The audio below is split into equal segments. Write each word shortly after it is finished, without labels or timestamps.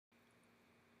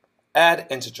Add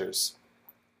integers.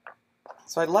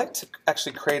 So I'd like to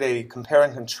actually create a compare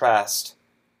and contrast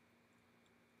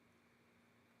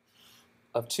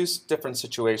of two different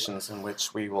situations in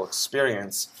which we will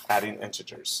experience adding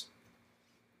integers.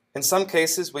 In some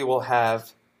cases, we will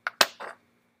have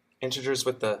integers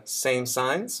with the same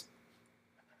signs,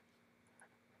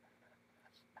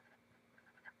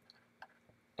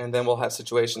 and then we'll have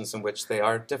situations in which they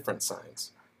are different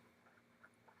signs.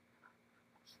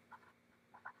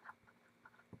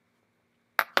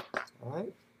 All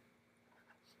right.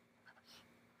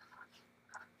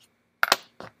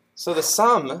 So the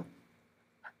sum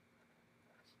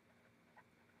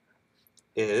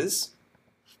is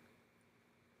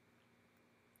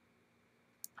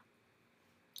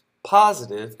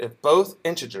positive if both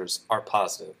integers are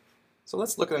positive. So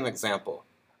let's look at an example.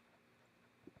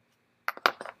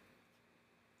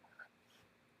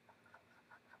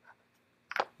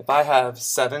 If I have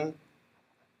 7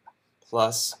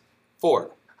 plus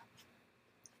 4,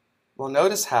 well,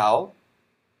 notice how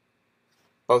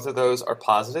both of those are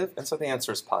positive, and so the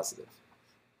answer is positive.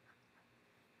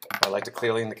 I like to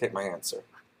clearly indicate my answer.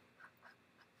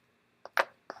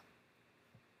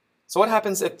 So what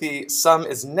happens if the sum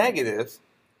is negative?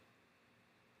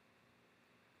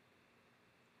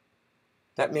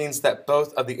 That means that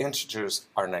both of the integers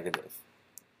are negative.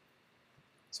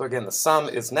 So again, the sum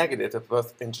is negative if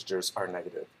both integers are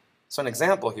negative. So an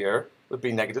example here would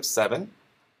be negative 7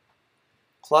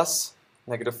 plus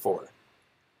negative 4.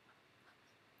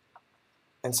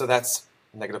 And so that's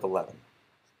negative 11.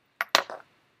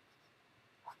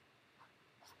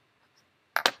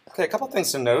 Okay, a couple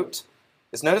things to note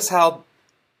is notice how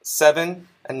 7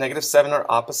 and negative 7 are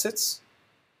opposites,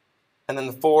 and then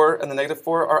the 4 and the negative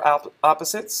 4 are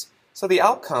opposites. So the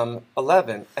outcome,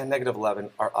 11 and negative 11,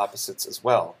 are opposites as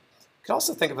well. You can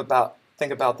also think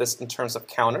about this in terms of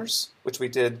counters, which we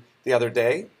did the other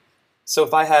day. So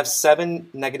if I have 7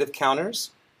 negative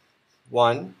counters,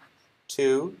 1,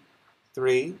 2,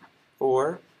 3,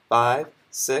 4, 5,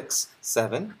 6,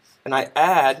 7, and I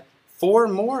add 4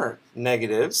 more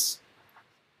negative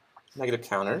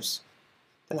counters,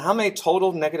 then how many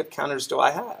total negative counters do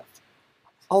I have?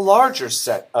 A larger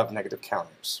set of negative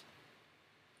counters.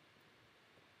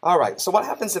 All right, so what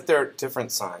happens if there are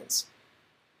different signs?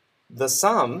 The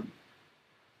sum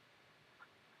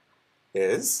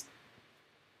is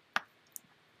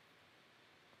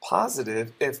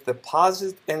positive if the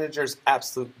positive integer's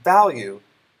absolute value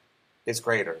is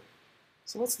greater.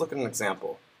 So let's look at an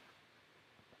example.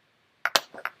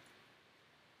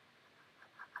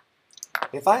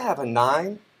 If I have a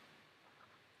 9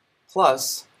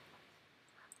 plus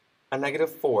a negative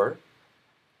 4,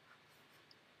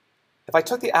 if I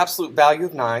took the absolute value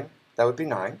of 9, that would be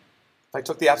 9. If I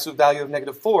took the absolute value of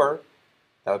negative 4,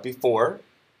 that would be 4.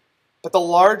 But the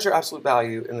larger absolute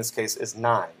value in this case is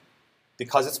 9.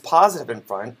 Because it's positive in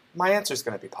front, my answer is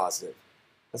going to be positive.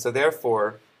 And so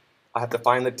therefore, I have to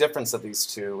find the difference of these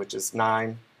two, which is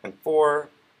 9 and 4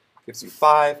 gives you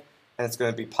 5. And it's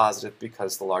going to be positive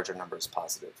because the larger number is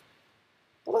positive.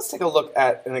 But let's take a look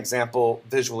at an example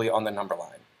visually on the number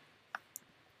line.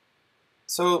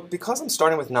 So because I'm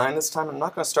starting with 9 this time, I'm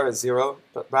not going to start at 0,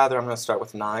 but rather I'm going to start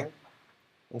with 9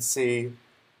 and see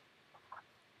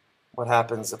what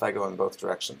happens if I go in both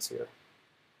directions here.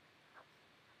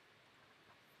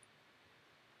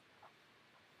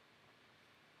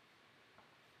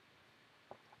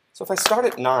 So if I start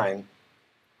at 9,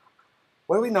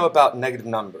 what do we know about negative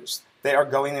numbers? They are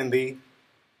going in the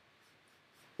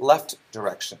left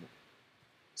direction.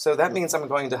 So that means I'm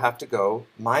going to have to go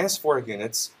minus 4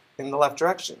 units in the left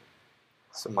direction.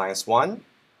 So minus 1,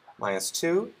 minus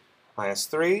 2, minus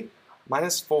 3,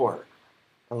 minus 4.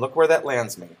 And look where that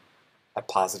lands me, at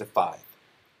positive 5.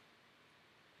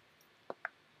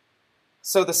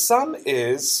 So the sum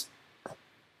is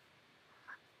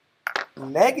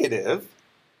negative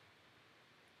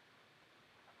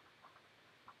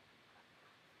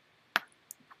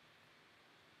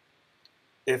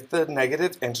if the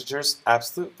negative integer's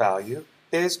absolute value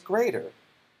is greater.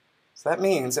 So that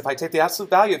means if I take the absolute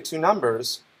value of two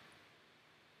numbers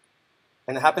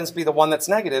and it happens to be the one that's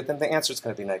negative, then the answer is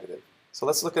going to be negative. So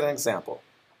let's look at an example.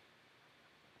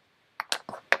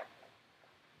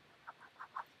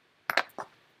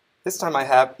 This time I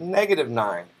have negative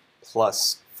 9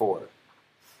 plus 4.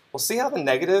 Well, see how the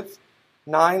negative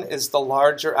 9 is the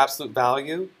larger absolute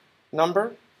value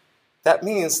number? That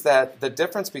means that the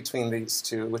difference between these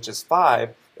two, which is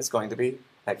 5, is going to be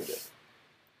negative.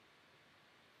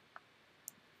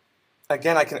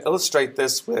 Again, I can illustrate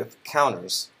this with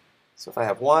counters. So if I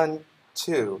have 1,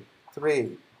 2,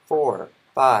 3, 4,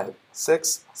 5,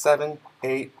 6, 7,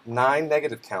 8, 9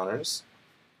 negative counters,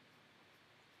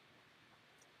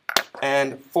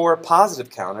 and 4 positive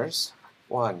counters.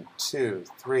 1, 2,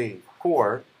 3,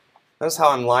 4. Notice how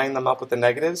I'm lining them up with the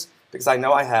negatives? Because I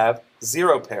know I have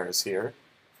 0 pairs here.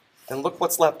 And look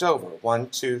what's left over. 1,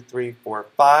 2, 3, 4,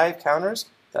 5 counters,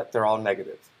 that they're all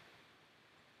negative.